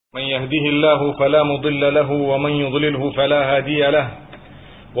من يهده الله فلا مضل له ومن يضلله فلا هادي له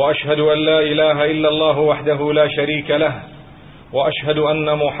وأشهد أن لا إله إلا الله وحده لا شريك له وأشهد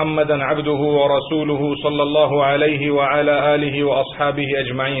أن محمدا عبده ورسوله صلى الله عليه وعلى آله وأصحابه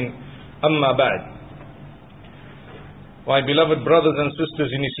أجمعين أما بعد. My beloved brothers and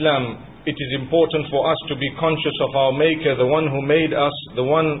sisters in Islam, it is important for us to be conscious of our Maker, the one who made us, the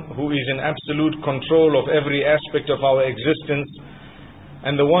one who is in absolute control of every aspect of our existence,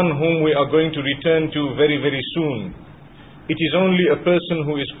 and the one whom we are going to return to very, very soon. It is only a person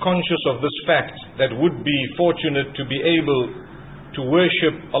who is conscious of this fact that would be fortunate to be able to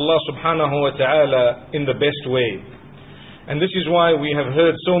worship Allah subhanahu wa ta'ala in the best way. And this is why we have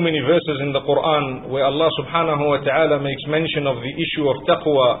heard so many verses in the Quran where Allah subhanahu wa ta'ala makes mention of the issue of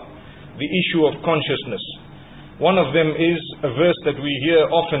taqwa, the issue of consciousness. One of them is a verse that we hear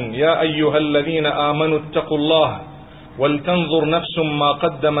often, Ya ayyuhalladhina amanu attaqullah وَلْتَنْظُرْ نَفْسٌ مَا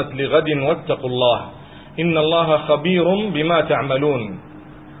قَدَّمَتْ لِغَدٍ وَاتَّقُوا اللَّهِ إِنَّ اللَّهَ خَبِيرٌ بِمَا تَعْمَلُونَ.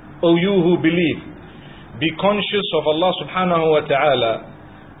 O you who believe, be conscious of Allah subhanahu wa ta'ala,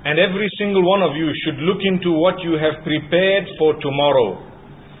 and every single one of you should look into what you have prepared for tomorrow.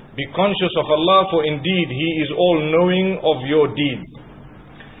 Be conscious of Allah, for indeed He is all knowing of your deeds.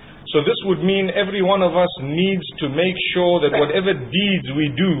 So this would mean every one of us needs to make sure that whatever deeds we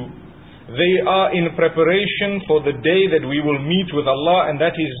do, they are in preparation for the day that we will meet with Allah, and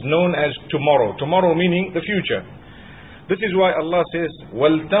that is known as tomorrow. Tomorrow meaning the future. This is why Allah says,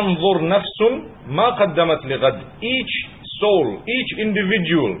 وَلْتَنْظُرْ نَفْسٌ مَا قَدَّمَتْ لِغَدٍ. Each soul, each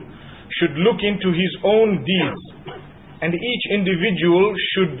individual should look into his own deeds, and each individual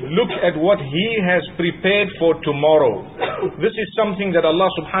should look at what he has prepared for tomorrow. This is something that Allah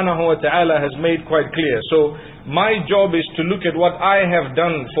subhanahu wa ta'ala has made quite clear. So my job is to look at what I have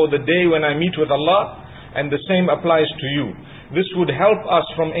done for the day when I meet with Allah, and the same applies to you. This would help us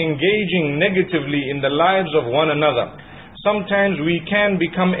from engaging negatively in the lives of one another. Sometimes we can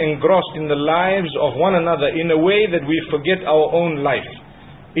become engrossed in the lives of one another in a way that we forget our own life.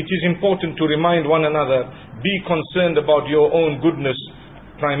 It is important to remind one another, be concerned about your own goodness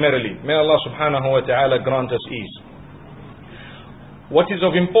primarily. May Allah subhanahu wa ta'ala grant us ease. What is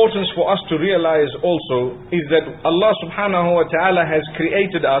of importance for us to realize also is that Allah subhanahu wa ta'ala has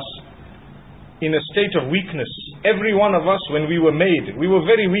created us in a state of weakness. Every one of us, when we were made, we were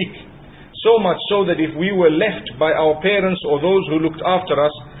very weak. So much so that if we were left by our parents or those who looked after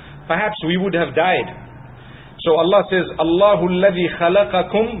us, perhaps we would have died. So Allah says, Allahu alladhi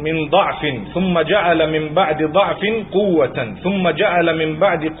khalaqakum min da'fin thumma ja'ala min ba'di da'fin quwwatan thumma ja'ala min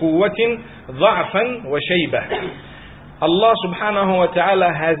ba'di quwwatin da'fan wa shaybah. Allah subhanahu wa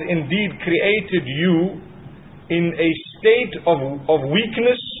ta'ala has indeed created you in a state of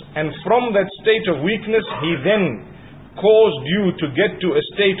weakness, and from that state of weakness He then caused you to get to a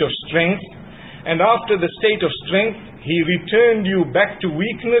state of strength, and after the state of strength He returned you back to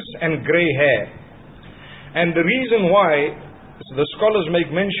weakness and grey hair. And the reason why, the scholars make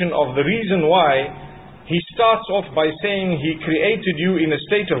mention of the reason why He starts off by saying He created you in a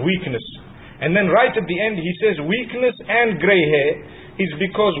state of weakness. And then right at the end He says weakness and grey hair is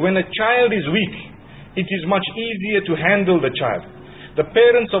because when a child is weak, it is much easier to handle the child. The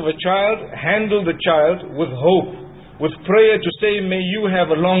parents of a child handle the child with hope, with prayer to say, may you have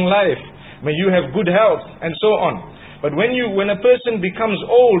a long life, may you have good health, and so on. But when a person becomes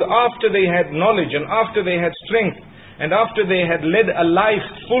old, after they had knowledge and after they had strength and after they had led a life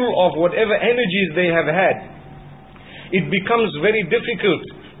full of whatever energies they have had, it becomes very difficult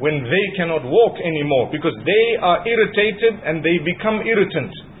when they cannot walk anymore, because they are irritated and they become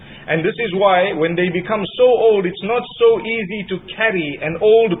irritant. And this is why when they become so old, it's not so easy to carry an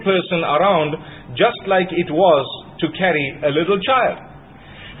old person around just like it was to carry a little child.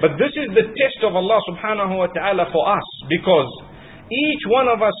 But this is the test of Allah subhanahu wa ta'ala for us, because each one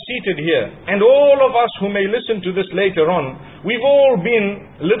of us seated here, and all of us who may listen to this later on, we've all been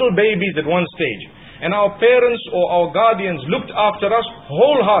little babies at one stage. And our parents or our guardians looked after us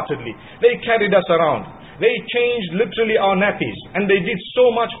wholeheartedly. They carried us around. They changed literally our nappies. And they did so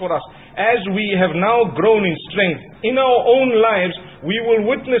much for us. As we have now grown in strength, in our own lives, we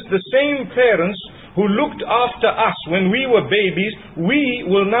will witness the same parents who looked after us when we were babies. We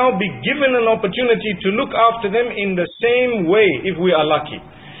will now be given an opportunity to look after them in the same way if we are lucky.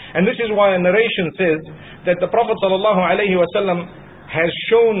 And this is why a narration says that the Prophet ﷺ has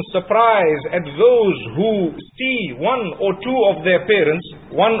shown surprise at those who see one or two of their parents,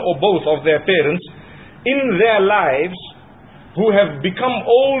 one or both of their parents, in their lives, who have become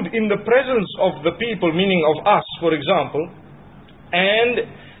old in the presence of the people, meaning of us, for example, and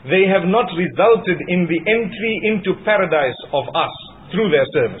they have not resulted in the entry into paradise of us. through their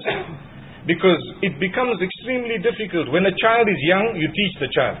service. Because it becomes extremely difficult. When a child is young, you teach the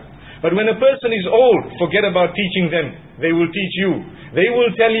child. But when a person is old, forget about teaching them. They will teach you. They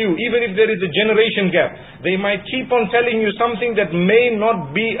will tell you, even if there is a generation gap, they might keep on telling you something that may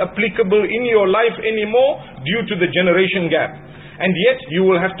not be applicable in your life anymore due to the generation gap. And yet, you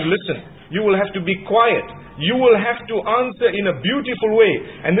will have to listen. You will have to be quiet. You will have to answer in a beautiful way.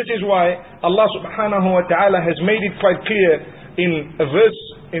 And this is why Allah subhanahu wa ta'ala has made it quite clear in a verse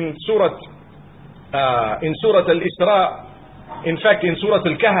in Surah Al-Isra, in fact in Surah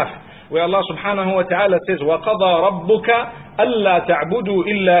Al-Kahf, where Allah subhanahu wa ta'ala says, وَقَضَى رَبُّكَ أَلَّا تَعْبُدُوا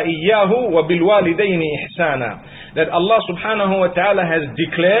إِلَّا إِيَّاهُ وَبِالْوَالِدَيْنِ إِحْسَانًا. That Allah subhanahu wa ta'ala has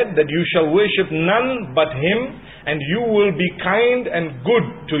declared that you shall worship none but Him, and you will be kind and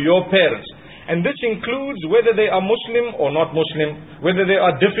good to your parents. And this includes whether they are Muslim or not Muslim, whether they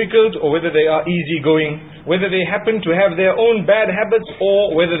are difficult or whether they are easygoing, whether they happen to have their own bad habits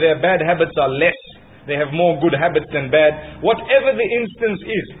or whether their bad habits are less. They have more good habits than bad. Whatever the instance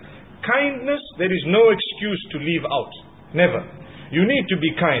is, kindness, there is no excuse to leave out. Never. You need to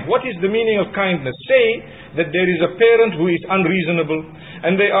be kind. What is the meaning of kindness? Say that there is a parent who is unreasonable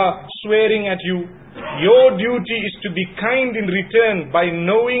and they are swearing at you. Your duty is to be kind in return by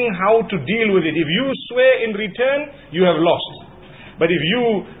knowing how to deal with it. If you swear in return, you have lost. But if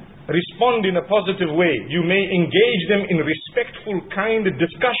you respond in a positive way, you may engage them in respectful, kind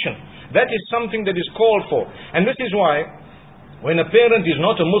discussion. That is something that is called for. And this is why when a parent is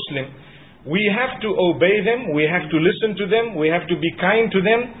not a Muslim, we have to obey them, we have to listen to them, we have to be kind to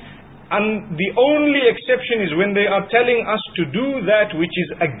them. And the only exception is when they are telling us to do that which is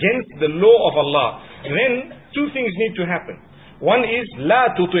against the law of Allah. Then two things need to happen. One is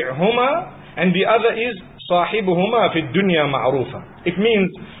لا تطعهما, and the other is صاحبهما في الدنيا معروفا. It means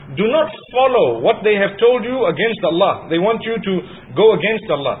do not follow what they have told you against Allah. They want you to go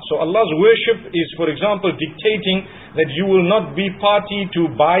against Allah. So Allah's worship is, for example, dictating that you will not be party to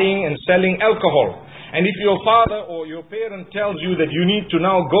buying and selling alcohol. And if your father or your parent tells you that you need to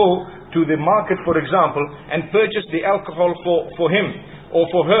now go to the market, for example, and purchase the alcohol for him or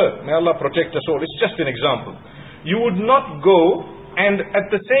for her, may Allah protect us all. It's just an example. You would not go, and at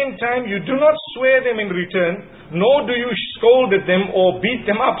the same time you do not swear them in return, nor do you scold at them or beat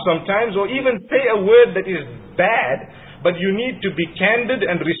them up sometimes or even say a word that is bad, but you need to be candid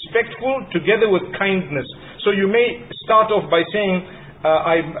and respectful together with kindness. So you may start off by saying,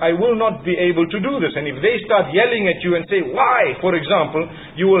 I will not be able to do this. And if they start yelling at you and say, why? For example,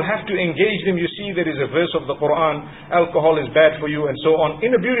 you will have to engage them. You see, there is a verse of the Quran, alcohol is bad for you and so on,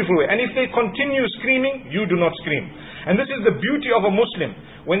 in a beautiful way. And if they continue screaming, you do not scream. And this is the beauty of a Muslim.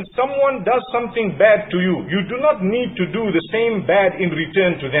 When someone does something bad to you, you do not need to do the same bad in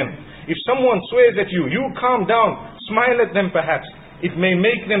return to them. If someone swears at you, you calm down, smile at them perhaps. It may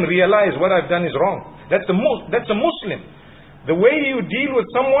make them realize what I've done is wrong. That's a Muslim. The way you deal with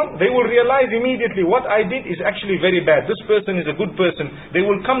someone, they will realize immediately what I did is actually very bad. This person is a good person. They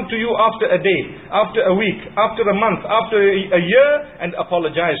will come to you after a day, after a week, after a month, after a year and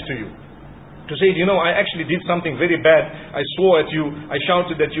apologize to you. To say, you know, I actually did something very bad. I swore at you. I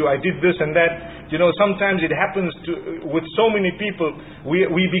shouted at you. I did this and that. You know, sometimes it happens with so many people. We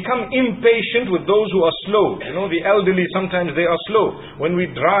become impatient with those who are slow. You know, the elderly, sometimes they are slow. When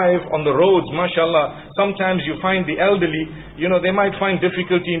we drive on the roads, mashallah, sometimes you find the elderly, you know, they might find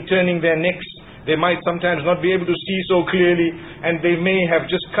difficulty in turning their necks. They might sometimes not be able to see so clearly, and they may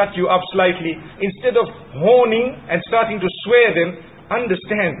have just cut you up slightly. Instead of horning and starting to swear them,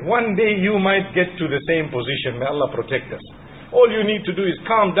 understand, one day you might get to the same position. May Allah protect us. All you need to do is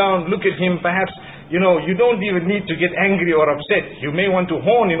calm down, look at him. Perhaps, you know, you don't even need to get angry or upset. You may want to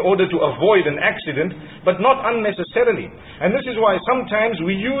horn in order to avoid an accident, but not unnecessarily. And this is why sometimes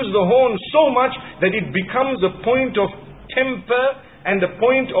we use the horn so much that it becomes a point of temper and a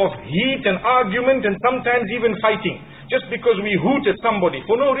point of heat and argument and sometimes even fighting. Just because we hoot at somebody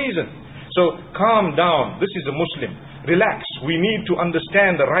for no reason. So calm down. This is a Muslim. Relax. We need to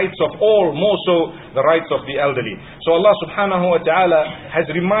understand the rights of all, more so the rights of the elderly. So Allah subhanahu wa ta'ala has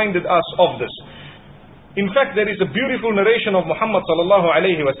reminded us of this. In fact, there is a beautiful narration of Muhammad sallallahu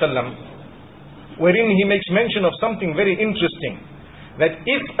alayhi wa sallam, wherein he makes mention of something very interesting. That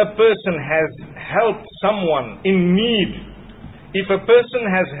if a person has helped someone in need, if a person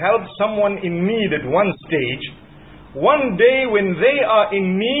has helped someone in need at one stage, one day when they are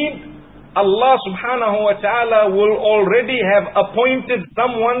in need, Allah subhanahu wa ta'ala will already have appointed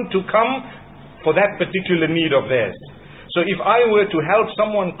someone to come for that particular need of theirs. So if I were to help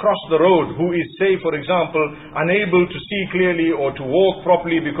someone cross the road who is, say for example, unable to see clearly or to walk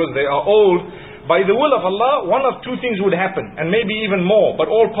properly because they are old, by the will of Allah, one of two things would happen, and maybe even more, but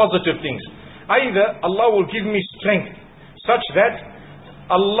all positive things. Either Allah will give me strength, such that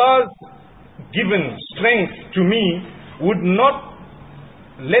Allah's given strength to me would not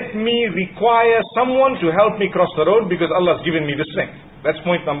let me require someone to help me cross the road, because Allah's given me the strength. That's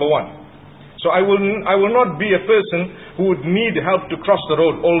point number one. So I will not be a person who would need help to cross the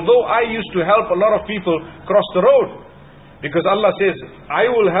road, although I used to help a lot of people cross the road. Because Allah says, I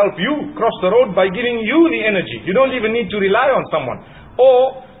will help you cross the road by giving you the energy. You don't even need to rely on someone.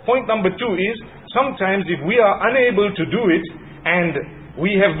 Or, point number two is, sometimes if we are unable to do it, and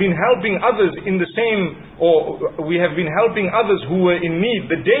we have been helping others in the same, or we have been helping others who were in need,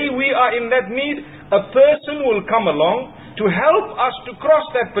 the day we are in that need, a person will come along to help us to cross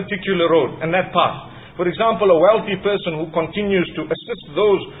that particular road and that path. For example, a wealthy person who continues to assist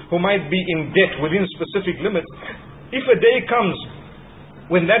those who might be in debt within specific limits. If a day comes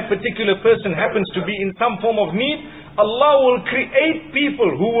when that particular person happens to be in some form of need, Allah will create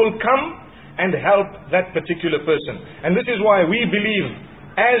people who will come and help that particular person. And this is why we believe,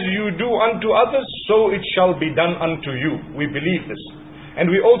 as you do unto others, so it shall be done unto you. We believe this.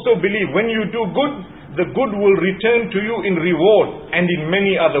 And we also believe when you do good, the good will return to you in reward and in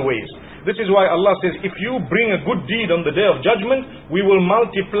many other ways. This is why Allah says, if you bring a good deed on the day of judgment, we will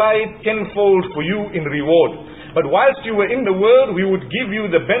multiply it tenfold for you in reward. But whilst you were in the world, we would give you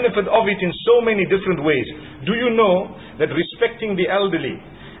the benefit of it in so many different ways. Do you know that respecting the elderly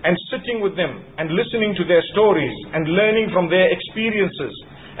and sitting with them and listening to their stories and learning from their experiences,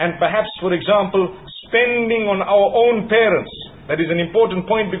 and perhaps, for example, spending on our own parents, that is an important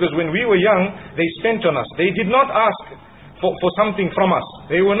point, because when we were young, they spent on us. They did not ask for something from us.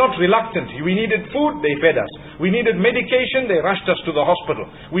 They were not reluctant. We needed food, they fed us. We needed medication, they rushed us to the hospital.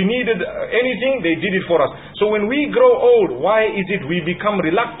 We needed anything, they did it for us. So when we grow old, why is it we become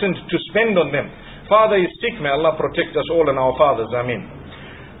reluctant to spend on them? Father is sick, may Allah protect us all and our fathers, Ameen.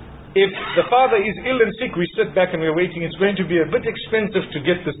 If the father is ill and sick, we sit back and we're waiting. It's going to be a bit expensive to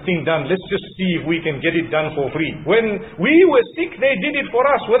get this thing done. Let's just see if we can get it done for free. When we were sick, they did it for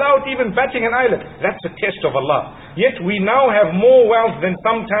us without even batting an eyelid. That's a test of Allah. Yet we now have more wealth than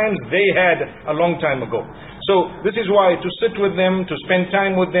sometimes they had a long time ago. So this is why to sit with them, to spend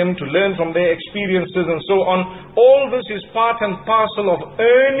time with them, to learn from their experiences and so on, all this is part and parcel of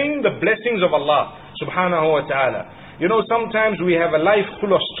earning the blessings of Allah subhanahu wa ta'ala. You know, sometimes we have a life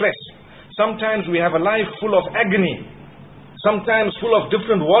full of stress. Sometimes we have a life full of agony. Sometimes full of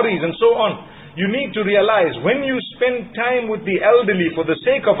different worries and so on. You need to realize, when you spend time with the elderly for the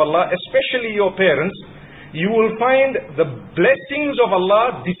sake of Allah, especially your parents, you will find the blessings of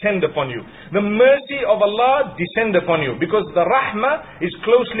Allah descend upon you. The mercy of Allah descend upon you. Because the rahmah is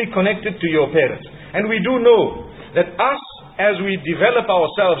closely connected to your parents. And we do know that us, as we develop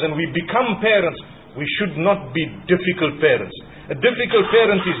ourselves and we become parents, we should not be difficult parents. A difficult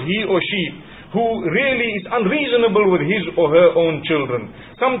parent is he or she who really is unreasonable with his or her own children.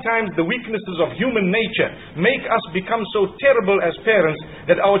 Sometimes the weaknesses of human nature make us become so terrible as parents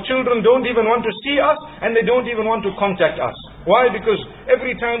that our children don't even want to see us and they don't even want to contact us. Why? Because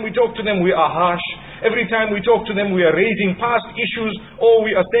every time we talk to them we are harsh. Every time we talk to them we are raising past issues, or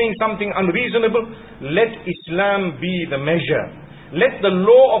we are saying something unreasonable. Let Islam be the measure. Let the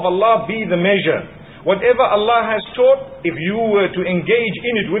law of Allah be the measure. Whatever Allah has taught, if you were to engage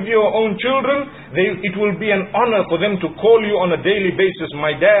in it with your own children, it will be an honor for them to call you on a daily basis.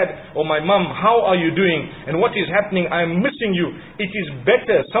 My dad or my mom, how are you doing? And what is happening? I am missing you. It is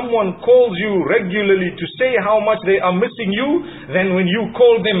better someone calls you regularly to say how much they are missing you, than when you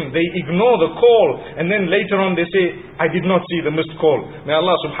call them, they ignore the call, and then later on they say, I did not see the missed call. May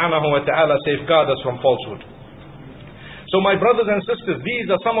Allah subhanahu wa ta'ala safeguard us from falsehood. So my brothers and sisters, these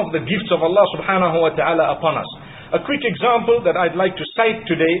are some of the gifts of Allah subhanahu wa ta'ala upon us. A quick example that I'd like to cite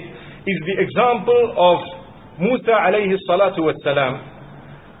today is the example of Musa alayhi salatu wa salam.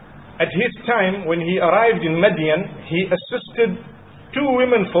 At his time, when he arrived in Madian, he assisted two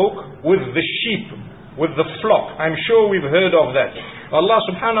women folk with the sheep, with the flock. I'm sure we've heard of that. Allah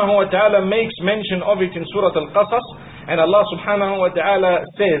subhanahu wa ta'ala makes mention of it in Surah Al-Qasas, and Allah subhanahu wa ta'ala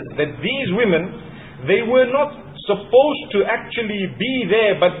says that these women, they were not supposed to actually be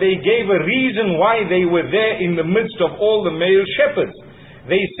there, but they gave a reason why they were there in the midst of all the male shepherds.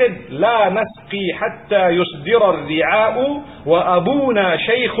 They said, لا نسقي حتى يصدر الرعاء وأبونا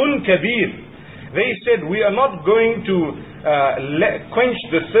شيخ كبير. They said, we are not going to quench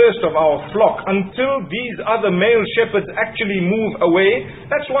the thirst of our flock until these other male shepherds actually move away.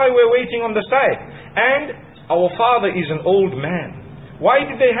 That's why we're waiting on the side. And our father is an old man. Why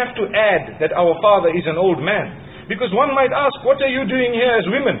did they have to add that our father is an old man? Because one might ask, what are you doing here as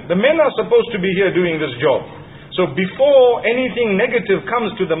women? The men are supposed to be here doing this job. So before anything negative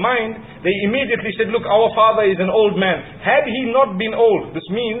comes to the mind, they immediately said, look, our father is an old man. Had he not been old, this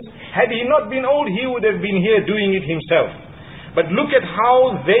means, had he not been old, he would have been here doing it himself. But look at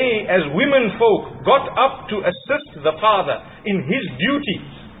how they, as women folk, got up to assist the father in his duty.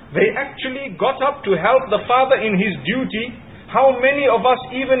 They actually got up to help the father in his duty. How many of us,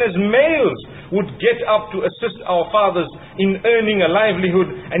 even as males, would get up to assist our fathers in earning a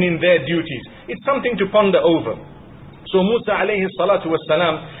livelihood and in their duties? It's something to ponder over. So Musa alayhi salatu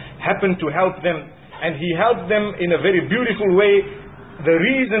wassalam happened to help them, and he helped them in a very beautiful way. The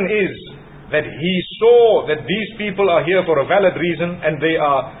reason is that he saw that these people are here for a valid reason, and they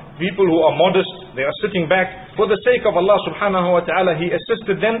are people who are modest, they are sitting back. For the sake of Allah subhanahu wa ta'ala, he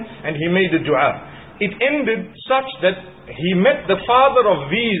assisted them and he made a dua. It ended such that he met the father of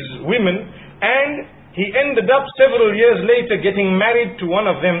these women, and he ended up several years later getting married to one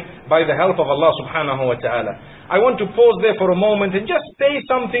of them by the help of Allah subhanahu wa ta'ala. I want to pause there for a moment and just say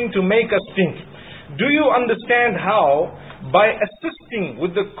something to make us think. Do you understand how by assisting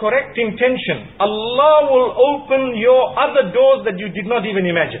with the correct intention, Allah will open your other doors that you did not even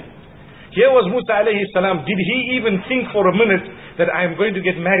imagine? Here was Musa alayhi salam. Did he even think for a minute that I am going to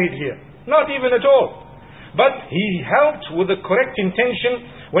get married here? Not even at all. But he helped with the correct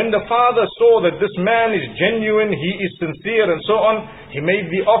intention. When the father saw that this man is genuine, he is sincere and so on, he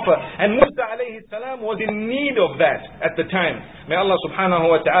made the offer. And Musa alayhi salam was in need of that at the time. May Allah subhanahu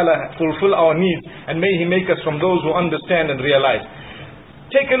wa ta'ala fulfill our needs, and may he make us from those who understand and realize.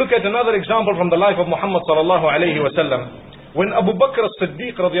 Take a look at another example from the life of Muhammad sallallahu alayhi wa sallam. When Abu Bakr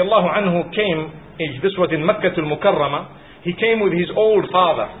as-Siddiq radiallahu anhu came, this was in Makkah al-Mukarramah, he came with his old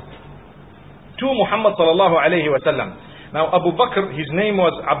father to Muhammad sallallahu alayhi wa sallam. Now Abu Bakr, his name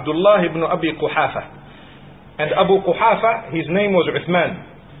was Abdullah ibn Abi Quhafa, and Abu Quhafa, his name was Uthman.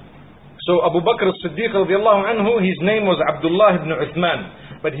 So Abu Bakr as-Siddiq radiallahu anhu, his name was Abdullah ibn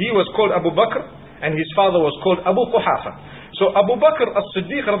Uthman, but he was called Abu Bakr and his father was called Abu Quhafa. So Abu Bakr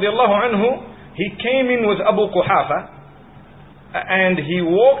as-Siddiq radiallahu anhu, he came in with Abu Quhafa, and he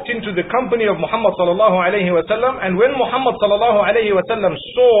walked into the company of Muhammad sallallahu alayhi wa sallam. And when Muhammad sallallahu alayhi wa sallam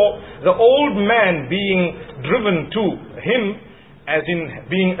saw the old man being driven to him, as in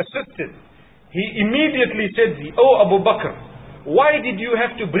being assisted, he immediately said, "Oh Abu Bakr, why did you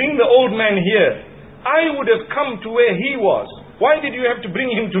have to bring the old man here? I would have come to where he was. Why did you have to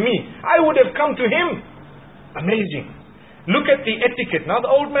bring him to me? I would have come to him." Amazing. Look at the etiquette. Now the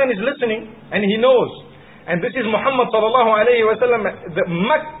old man is listening and he knows. And this is Muhammad sallallahu alayhi wa sallam. The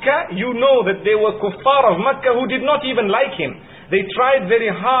Makkah, you know that there were kuffar of Makkah who did not even like him. They tried very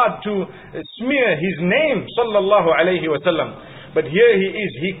hard to smear his name sallallahu alayhi wa sallam. But here he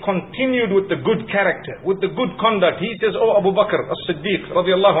is. He continued with the good character, with the good conduct. He says, "Oh Abu Bakr as-Siddiq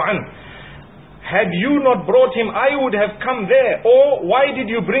radiallahu anhu, had you not brought him, I would have come there. Or why did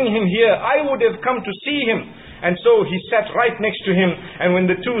you bring him here? I would have come to see him." And so he sat right next to him, and when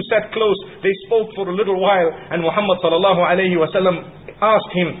the two sat close, they spoke for a little while, and Muhammad sallallahu alayhi wa sallam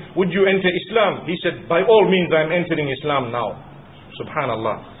asked him, "Would you enter Islam?" He said, "By all means I am entering Islam now."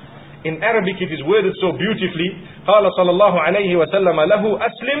 Subhanallah. In Arabic it is worded so beautifully. قال صلى الله عليه وسلم له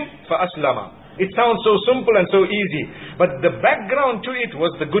أسلم فأسلم. It sounds so simple and so easy, but the background to it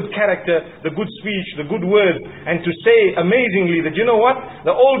was the good character, the good speech, the good words, and to say amazingly that, you know what,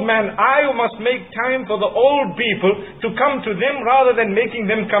 the old man, I must make time for the old people to come to them rather than making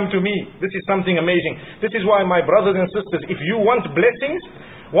them come to me. This is something amazing. This is why, my brothers and sisters, if you want blessings,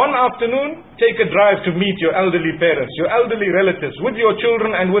 one afternoon, take a drive to meet your elderly parents, your elderly relatives, with your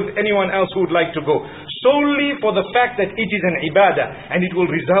children and with anyone else who would like to go. Solely for the fact that it is an ibadah, and it will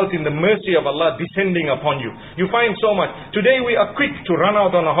result in the mercy of Allah descending upon you. You find so much. Today we are quick to run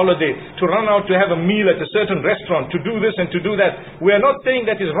out on a holiday, to run out to have a meal at a certain restaurant, to do this and to do that. We are not saying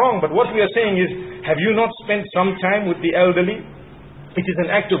that is wrong, but what we are saying is, have you not spent some time with the elderly? It is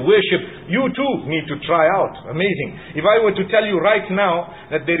an act of worship. You too need to try out. Amazing. If I were to tell you right now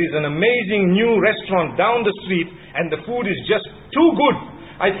that there is an amazing new restaurant down the street and the food is just too good,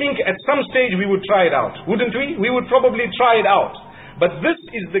 I think at some stage we would try it out. Wouldn't we? We would probably try it out. But this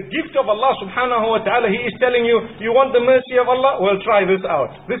is the gift of Allah subhanahu wa ta'ala. He is telling you, you want the mercy of Allah? Well, try this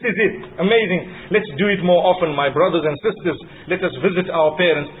out. This is it. Amazing. Let's do it more often, my brothers and sisters. Let us visit our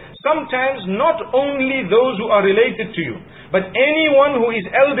parents. Sometimes not only those who are related to you, but anyone who is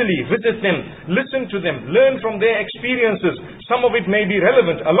elderly, visit them, listen to them, learn from their experiences. Some of it may be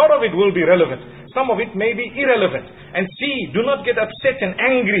relevant, a lot of it will be relevant. Some of it may be irrelevant. And see, do not get upset and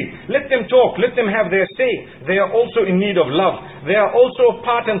angry. Let them talk. Let them have their say. They are also in need of love. They are also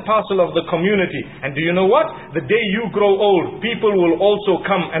part and parcel of the community. And do you know what? The day you grow old, people will also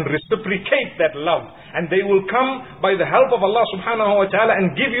come and reciprocate that love. And they will come by the help of Allah subhanahu wa ta'ala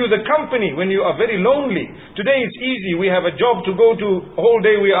and give you the company when you are very lonely. Today it's easy. We have a job to go to. Whole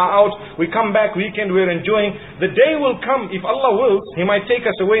day we are out. We come back weekend, we're enjoying. The day will come, if Allah wills, He might take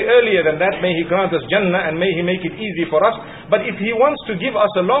us away earlier than that. May He grant us Jannah and may He make it easy for us. But if He wants to give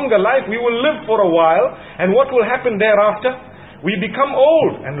us a longer life, we will live for a while. And what will happen thereafter? We become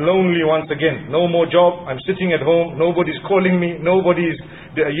old and lonely once again. No more job. I'm sitting at home. Nobody's calling me. Nobody's,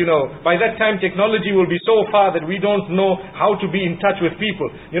 by that time technology will be so far that we don't know how to be in touch with people.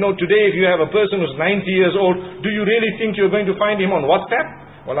 Today if you have a person who's 90 years old, do you really think you're going to find him on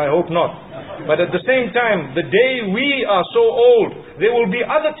WhatsApp? Well, I hope not. But at the same time, the day we are so old, there will be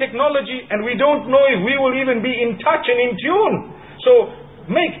other technology and we don't know if we will even be in touch and in tune. So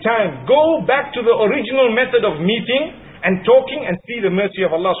make time. Go back to the original method of meeting and talking, and see the mercy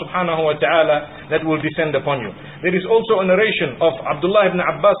of Allah subhanahu wa ta'ala that will descend upon you. There is also a narration of Abdullah ibn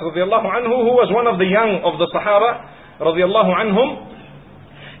Abbas radiallahu anhu, who was one of the young of the Sahaba radiallahu anhum.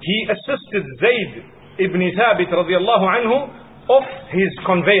 He assisted Zayd ibn Thabit radiallahu anhu off his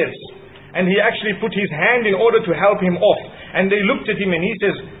conveyance, and he actually put his hand in order to help him off. And they looked at him and he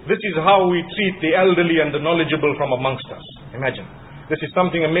says, this is how we treat the elderly and the knowledgeable from amongst us. Imagine. This is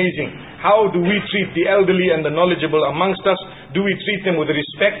something amazing. How do we treat the elderly and the knowledgeable amongst us? Do we treat them with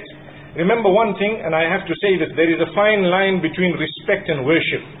respect? Remember one thing, and I have to say this, there is a fine line between respect and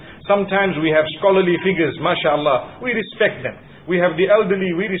worship. Sometimes we have scholarly figures, mashallah, we respect them. We have the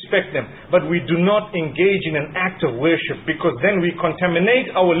elderly, we respect them. But we do not engage in an act of worship, because then we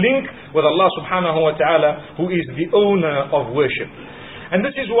contaminate our link with Allah subhanahu wa ta'ala, who is the owner of worship. And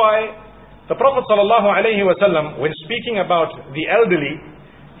this is why the Prophet ﷺ, when speaking about the elderly,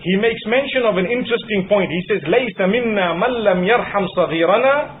 he makes mention of an interesting point. He says, لَيْسَ مِنَّا مَنْ لَمْ يَرْحَمْ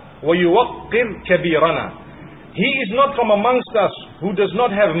صَغِيرَنَا وَيُوَقِّرْ كَبِيرَنَا. He is not from amongst us who does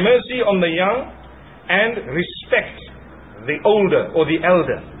not have mercy on the young and respect the older or the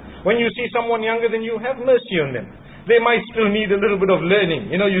elder. When you see someone younger than you, have mercy on them. They might still need a little bit of learning.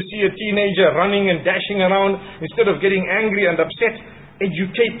 You see a teenager running and dashing around. Instead of getting angry and upset,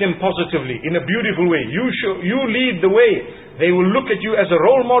 educate them positively in a beautiful way. You lead the way. They will look at you as a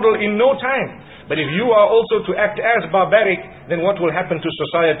role model in no time. But if you are also to act as barbaric, then what will happen to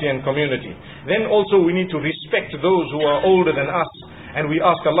society and community? Then also we need to respect those who are older than us. And we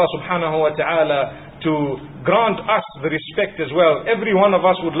ask Allah subhanahu wa ta'ala to grant us the respect as well. Every one of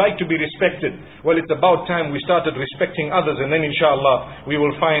us would like to be respected. Well, it's about time we started respecting others, and then inshallah we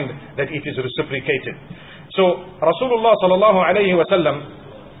will find that it is reciprocated. So Rasulullah sallallahu alayhi wa sallam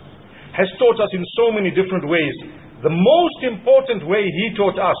has taught us in so many different ways. The most important way He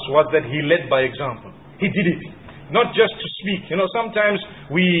taught us was that He led by example. He did it, not just to speak. Sometimes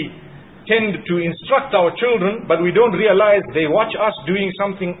we tend to instruct our children, but we don't realize they watch us doing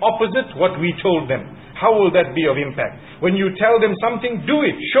something opposite what we told them. How will that be of impact? When you tell them something, do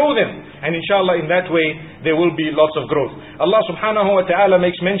it, show them. And inshallah in that way there will be lots of growth. Allah subhanahu wa ta'ala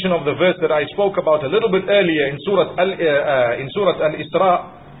makes mention of the verse that I spoke about a little bit earlier in Surah Al-Isra.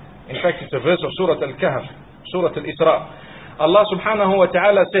 In fact, it's a verse of Surah Al-Kahf, Surah Al-Isra. Allah subhanahu wa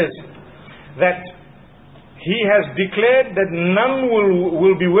ta'ala says that He has declared that none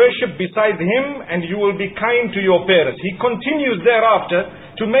will be worshipped besides Him, and you will be kind to your parents. He continues thereafter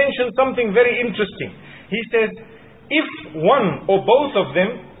to mention something very interesting. He says, if one or both of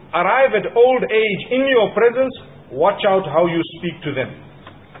them arrive at old age in your presence, watch out how you speak to them.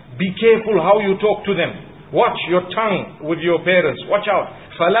 Be careful how you talk to them. Watch your tongue with your parents. Watch out.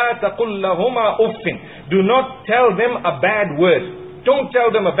 فَلَا تَقُلْ لَهُمَا أُفٍّ. Do not tell them a bad word. Don't tell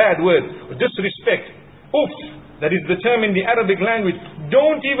them a bad word. Disrespect. Uff. That is the term in the Arabic language.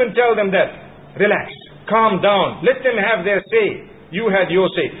 Don't even tell them that. Relax. Calm down. Let them have their say. You had your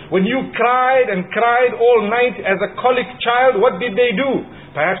say. When you cried and cried all night as a colic child, what did they do?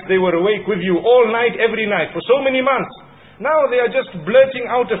 Perhaps they were awake with you all night, every night, for so many months. Now they are just blurting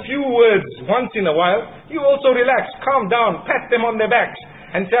out a few words once in a while. You also relax, calm down, pat them on their backs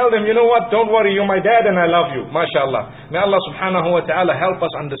and tell them, you know what, don't worry, you're my dad and I love you. MashaAllah. May Allah subhanahu wa ta'ala help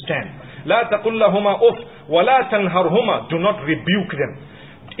us understand. لا تقل لهما أف ولا تنهرهما. Do not rebuke them.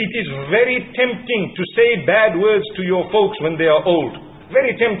 It is very tempting to say bad words to your folks when they are old.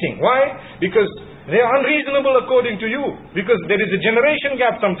 Very tempting. Why? Because They are unreasonable according to you, because there is a generation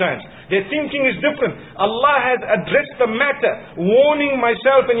gap sometimes. Their thinking is different. Allah has addressed the matter, warning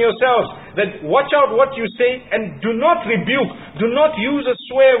myself and yourselves that watch out what you say and do not rebuke. Do not use a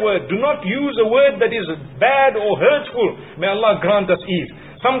swear word. Do not use a word that is bad or hurtful. May Allah grant us ease.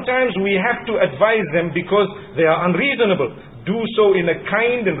 Sometimes we have to advise them because they are unreasonable. Do so in a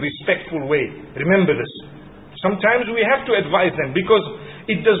kind and respectful way. Remember this. Sometimes we have to advise them, because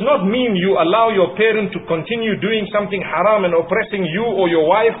it does not mean you allow your parent to continue doing something haram and oppressing you or your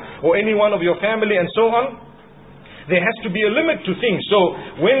wife or any one of your family and so on. There has to be a limit to things. So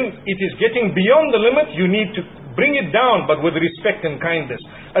when it is getting beyond the limit, you need to bring it down, but with respect and kindness.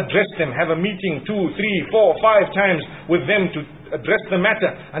 Address them. Have a meeting 2, 3, 4, 5 times with them to address the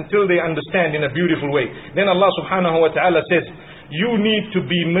matter until they understand in a beautiful way. Then Allah subhanahu wa ta'ala says, you need to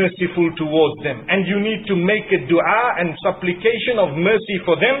be merciful towards them, and you need to make a dua and supplication of mercy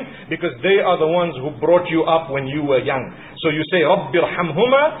for them, because they are the ones who brought you up when you were young. So you say, رَبِّ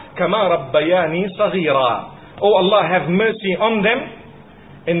ارْحَمْهُمَا كَمَا رَبَّيَانِي صَغِيرًا. Oh Allah, have mercy on them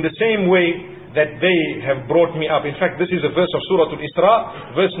in the same way that they have brought me up. In fact, this is a verse of Surah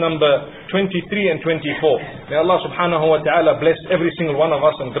Al-Isra, verse number 23 and 24. May Allah subhanahu wa ta'ala bless every single one of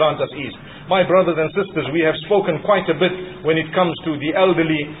us and grant us ease. My brothers and sisters, we have spoken quite a bit when it comes to the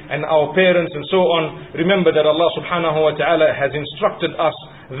elderly and our parents and so on. Remember that Allah subhanahu wa ta'ala has instructed us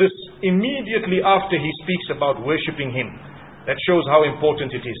this immediately after He speaks about worshipping Him. That shows how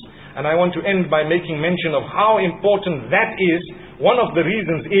important it is. And I want to end by making mention of how important that is. One of the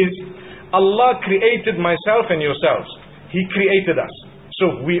reasons is Allah created myself and yourselves. He created us.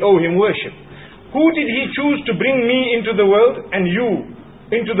 So we owe Him worship. Who did He choose to bring me into the world and you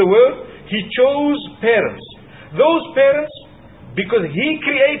into the world? He chose parents. Those parents, because He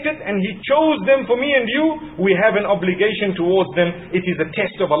created and He chose them for me and you, we have an obligation towards them. It is a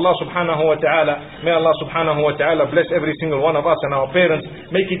test of Allah subhanahu wa ta'ala. May Allah subhanahu wa ta'ala bless every single one of us and our parents.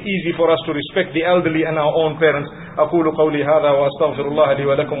 Make it easy for us to respect the elderly and our own parents. أقول قولي هذا وأستغفر الله لي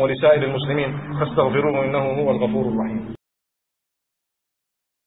ولكم ولسائر المسلمين فاستغفروه إنه هو الغفور الرحيم.